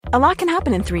A lot can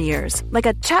happen in 3 years, like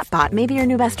a chatbot may be your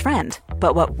new best friend.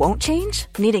 But what won't change?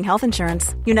 Needing health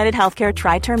insurance. United Healthcare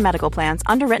Tri-Term Medical Plans,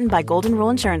 underwritten by Golden Rule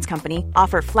Insurance Company,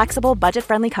 offer flexible,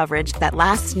 budget-friendly coverage that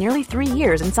lasts nearly 3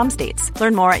 years in some states.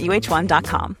 Learn more at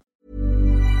uh1.com.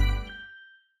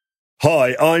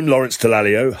 Hi, I'm Lawrence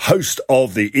Dallaglio, host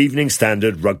of the Evening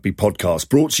Standard Rugby Podcast,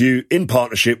 brought to you in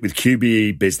partnership with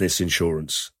QBE Business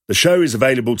Insurance. The show is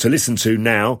available to listen to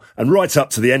now and right up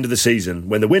to the end of the season,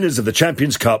 when the winners of the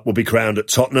Champions Cup will be crowned at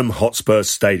Tottenham Hotspur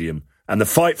Stadium, and the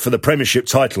fight for the Premiership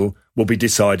title will be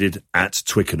decided at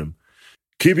Twickenham.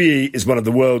 QBE is one of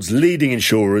the world's leading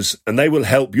insurers, and they will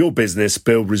help your business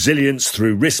build resilience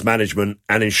through risk management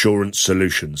and insurance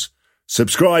solutions.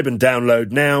 Subscribe and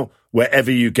download now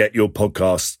wherever you get your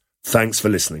podcasts. Thanks for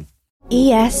listening.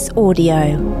 ES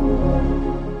Audio.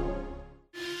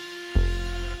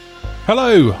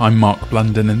 Hello, I'm Mark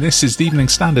Blunden and this is the Evening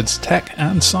Standard's Tech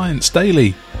and Science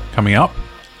Daily. Coming up,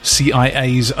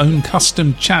 CIA's own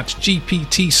custom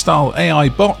ChatGPT-style AI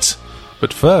bot.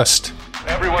 But first...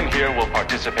 Everyone here will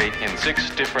participate in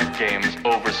 6 different games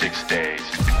over 6 days.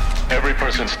 Every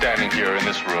person standing here in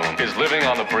this room is living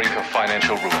on the brink of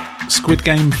financial ruin. Squid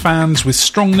Game fans with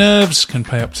strong nerves can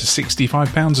pay up to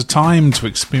 £65 a time to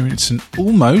experience an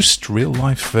almost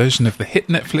real-life version of the hit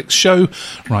Netflix show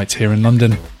right here in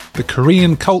London. The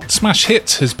Korean cult smash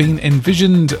hit has been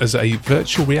envisioned as a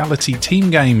virtual reality team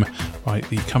game by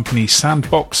the company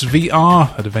Sandbox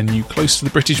VR at a venue close to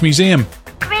the British Museum.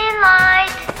 Green light!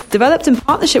 Developed in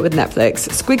partnership with Netflix,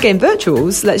 Squid Game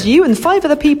Virtuals lets you and 5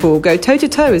 other people go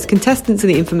toe-to-toe as contestants in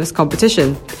the infamous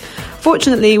competition.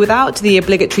 Fortunately, without the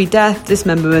obligatory death,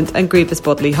 dismemberment and grievous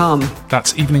bodily harm.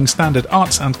 That's Evening Standard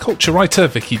arts and culture writer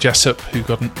Vicky Jessup, who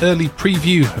got an early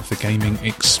preview of the gaming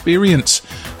experience,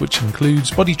 which includes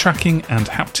body tracking and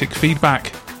haptic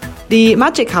feedback. The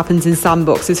magic happens in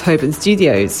Sandbox's Holborn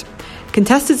studios.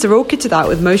 Contestants are all kitted out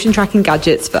with motion tracking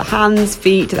gadgets for hands,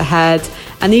 feet, the head,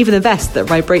 and even a vest that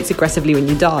vibrates aggressively when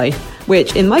you die,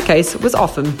 which, in my case, was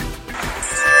often.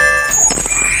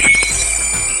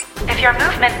 If your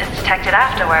movement is detected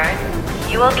afterward,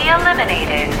 you will be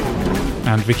eliminated.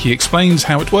 And Vicky explains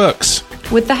how it works.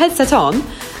 With the headset on,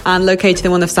 and located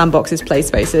in one of Sandbox's play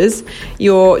spaces,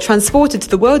 you're transported to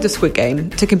the world of Squid Game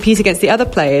to compete against the other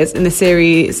players in a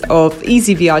series of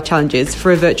easy VR challenges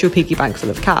for a virtual piggy bank full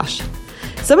of cash.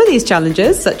 Some of these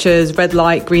challenges, such as red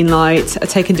light, green light, are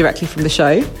taken directly from the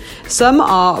show. Some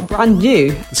are brand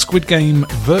new. The Squid Game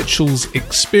Virtuals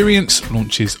Experience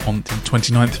launches on the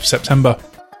 29th of September.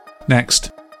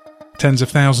 Next, tens of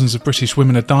thousands of British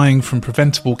women are dying from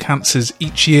preventable cancers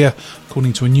each year,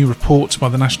 according to a new report by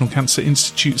the National Cancer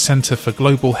Institute Centre for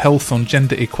Global Health on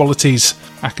Gender Equalities.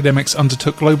 Academics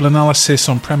undertook global analysis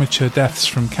on premature deaths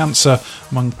from cancer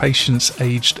among patients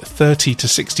aged 30 to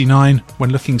 69.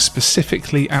 When looking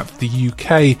specifically at the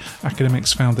UK,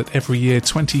 academics found that every year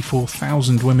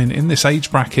 24,000 women in this age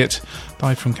bracket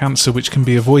die from cancer which can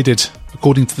be avoided.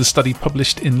 According to the study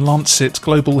published in Lancet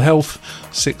Global Health,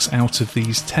 6 out of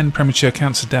these 10 premature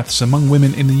cancer deaths among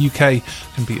women in the UK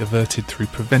can be averted through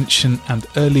prevention and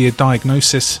earlier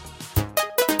diagnosis.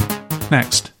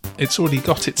 Next, it's already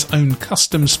got its own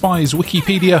custom spies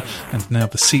Wikipedia, and now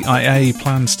the CIA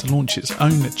plans to launch its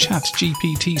own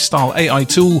ChatGPT-style AI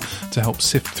tool to help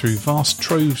sift through vast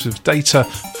troves of data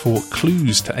for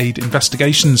clues to aid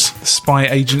investigations. The spy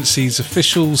agency's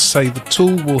officials say the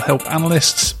tool will help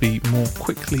analysts be more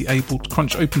quickly able to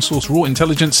crunch open-source raw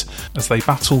intelligence as they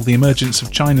battle the emergence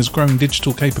of China's growing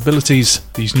digital capabilities.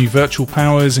 These new virtual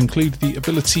powers include the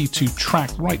ability to track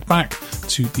right back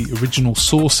to the original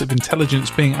source of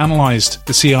intelligence being analysed.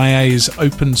 The CIA's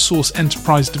Open Source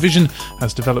Enterprise Division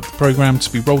has developed the program to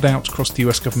be rolled out across the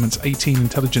US government's 18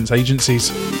 intelligence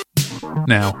agencies.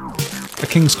 Now, a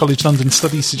King's College London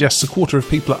study suggests a quarter of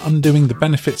people are undoing the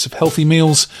benefits of healthy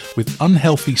meals with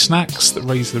unhealthy snacks that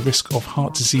raise the risk of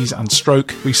heart disease and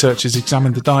stroke. Researchers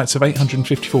examined the diets of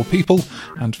 854 people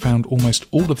and found almost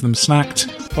all of them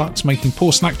snacked, but making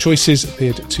poor snack choices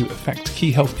appeared to affect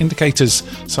key health indicators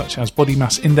such as body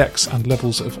mass index and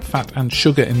levels of fat and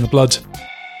sugar in the blood.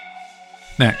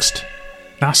 Next,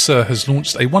 NASA has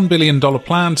launched a $1 billion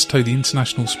plan to tow the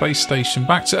International Space Station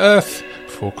back to Earth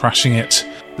before crashing it.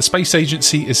 The space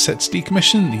agency is set to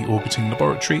decommission the orbiting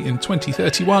laboratory in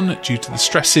 2031 due to the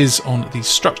stresses on the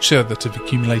structure that have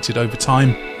accumulated over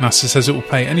time. NASA says it will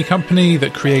pay any company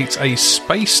that creates a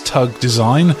space tug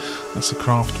design, that's a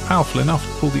craft powerful enough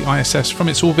to pull the ISS from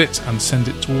its orbit and send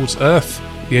it towards Earth.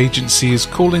 The agency is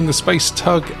calling the space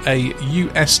tug a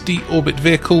USD Orbit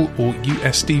Vehicle, or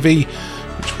USDV,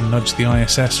 which will nudge the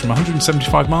ISS from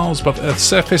 175 miles above Earth's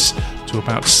surface to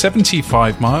about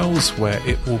 75 miles, where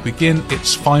it will begin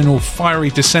its final fiery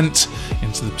descent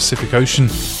into the Pacific Ocean.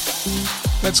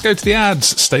 Let's go to the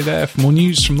ads. Stay there for more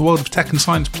news from the world of tech and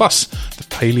science, plus the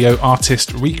paleo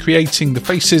artist recreating the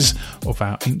faces of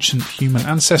our ancient human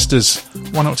ancestors.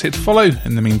 Why not hit follow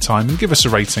in the meantime and give us a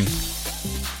rating?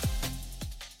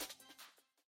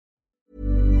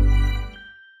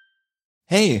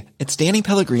 Hey, it's Danny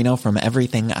Pellegrino from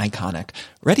Everything Iconic.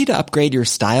 Ready to upgrade your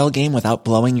style game without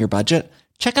blowing your budget?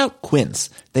 Check out Quince.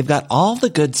 They've got all the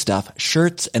good stuff,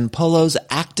 shirts and polos,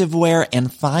 activewear,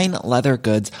 and fine leather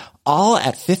goods, all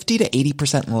at 50 to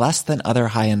 80% less than other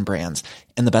high-end brands.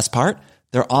 And the best part?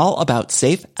 They're all about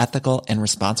safe, ethical, and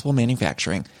responsible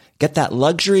manufacturing. Get that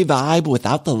luxury vibe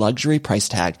without the luxury price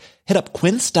tag. Hit up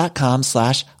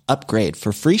quince.com/upgrade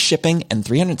for free shipping and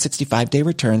 365-day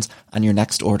returns on your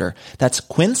next order. That's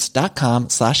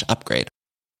quince.com/upgrade.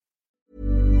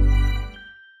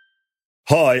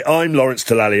 Hi, I'm Lawrence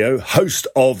Dallaglio, host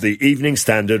of the Evening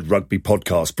Standard Rugby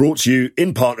Podcast, brought to you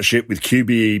in partnership with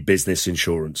QBE Business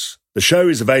Insurance. The show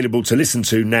is available to listen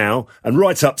to now and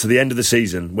right up to the end of the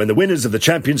season, when the winners of the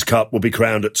Champions Cup will be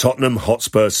crowned at Tottenham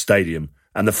Hotspur Stadium,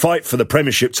 and the fight for the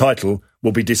Premiership title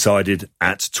will be decided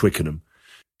at Twickenham.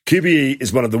 QBE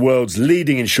is one of the world's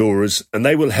leading insurers, and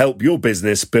they will help your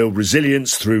business build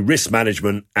resilience through risk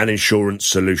management and insurance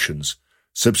solutions.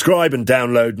 Subscribe and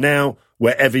download now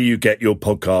wherever you get your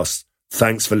podcasts.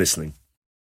 Thanks for listening.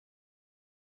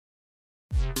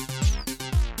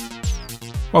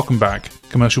 Welcome back.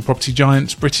 Commercial property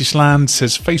giant British Land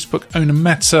says Facebook owner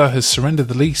Meta has surrendered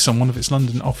the lease on one of its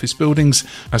London office buildings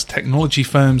as technology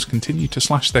firms continue to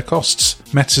slash their costs.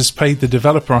 Meta's paid the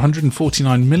developer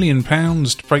 £149 million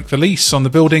to break the lease on the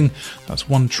building. That's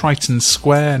 1 Triton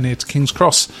Square near to King's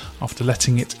Cross, after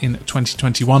letting it in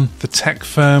 2021. The tech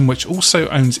firm, which also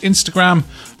owns Instagram,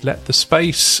 let the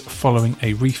space following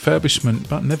a refurbishment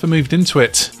but never moved into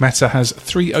it. Meta has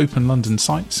 3 open London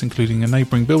sites, including a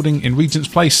neighbouring building in Regent's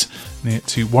Place near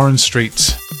to Warren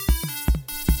Street.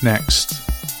 Next,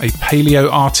 a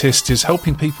paleo artist is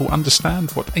helping people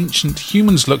understand what ancient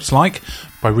humans looked like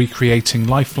by recreating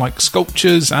lifelike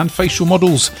sculptures and facial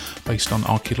models based on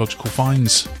archaeological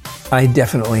finds. I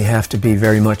definitely have to be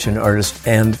very much an artist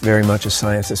and very much a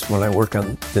scientist when I work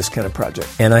on this kind of project.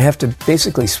 And I have to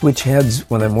basically switch heads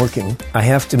when I'm working. I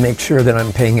have to make sure that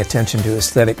I'm paying attention to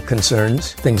aesthetic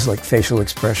concerns, things like facial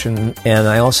expression, and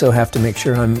I also have to make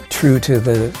sure I'm true to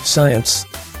the science.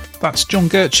 That's John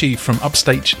Gertschy from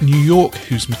upstate New York,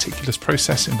 whose meticulous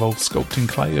process involves sculpting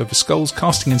clay over skulls,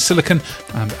 casting in silicon,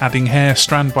 and adding hair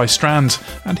strand by strand.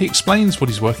 And he explains what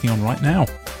he's working on right now.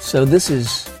 So this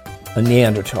is a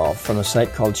Neanderthal from a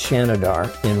site called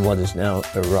Shanidar in what is now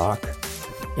Iraq,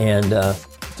 and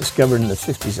discovered in the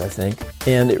 50s, I think.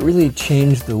 And it really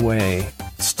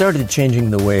started changing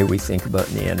the way we think about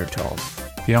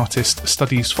Neanderthals. The artist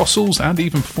studies fossils and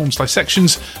even performs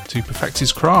dissections to perfect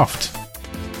his craft.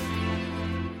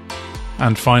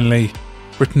 And finally,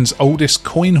 Britain's oldest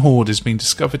coin hoard has been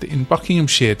discovered in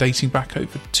Buckinghamshire, dating back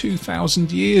over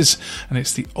 2,000 years, and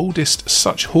it's the oldest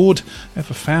such hoard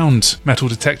ever found. Metal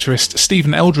detectorist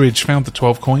Stephen Eldridge found the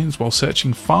 12 coins while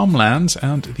searching farmlands,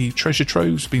 and the treasure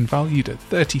trove's been valued at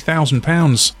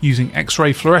 £30,000. Using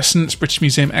X-ray fluorescence, British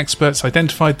Museum experts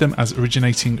identified them as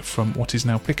originating from what is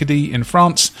now Picardy in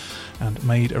France, and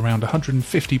made around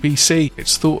 150 BC.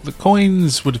 It's thought the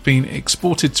coins would have been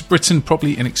exported to Britain,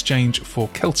 probably in exchange for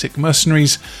Celtic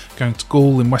mercenaries going to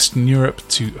Gaul in Western Europe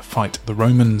to fight the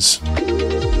Romans.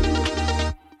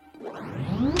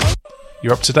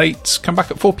 You're up to date. Come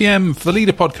back at 4 p.m. for the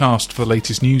Leader podcast for the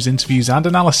latest news, interviews and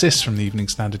analysis from the Evening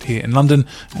Standard here in London,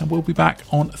 and we'll be back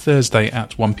on Thursday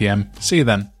at 1 p.m. See you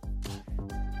then.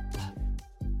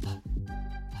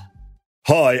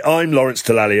 Hi, I'm Lawrence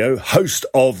Dallaglio, host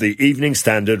of the Evening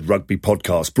Standard Rugby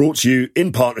Podcast, brought to you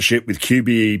in partnership with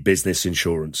QBE Business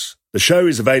Insurance. The show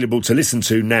is available to listen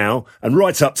to now and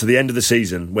right up to the end of the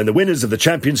season, when the winners of the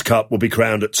Champions Cup will be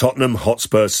crowned at Tottenham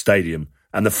Hotspur Stadium,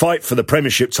 and the fight for the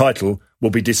Premiership title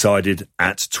will be decided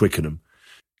at Twickenham.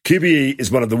 QBE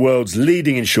is one of the world's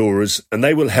leading insurers, and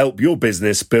they will help your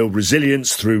business build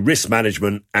resilience through risk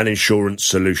management and insurance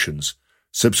solutions.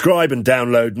 Subscribe and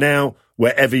download now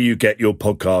wherever you get your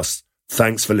podcasts.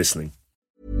 Thanks for listening.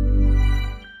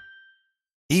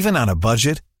 Even on a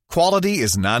budget, quality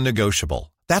is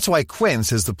non-negotiable. That's why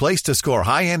Quince is the place to score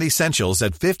high-end essentials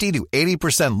at 50 to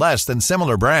 80% less than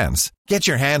similar brands. Get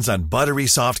your hands on buttery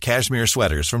soft cashmere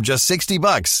sweaters from just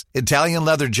 $60, Italian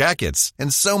leather jackets,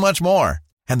 and so much more.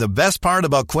 And the best part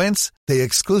about Quince, they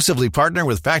exclusively partner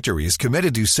with factories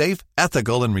committed to safe,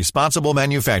 ethical, and responsible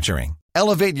manufacturing.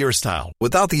 Elevate your style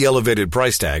without the elevated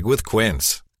price tag with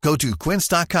Quince. Go to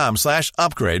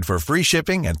quince.com/upgrade for free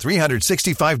shipping and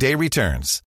 365-day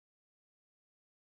returns.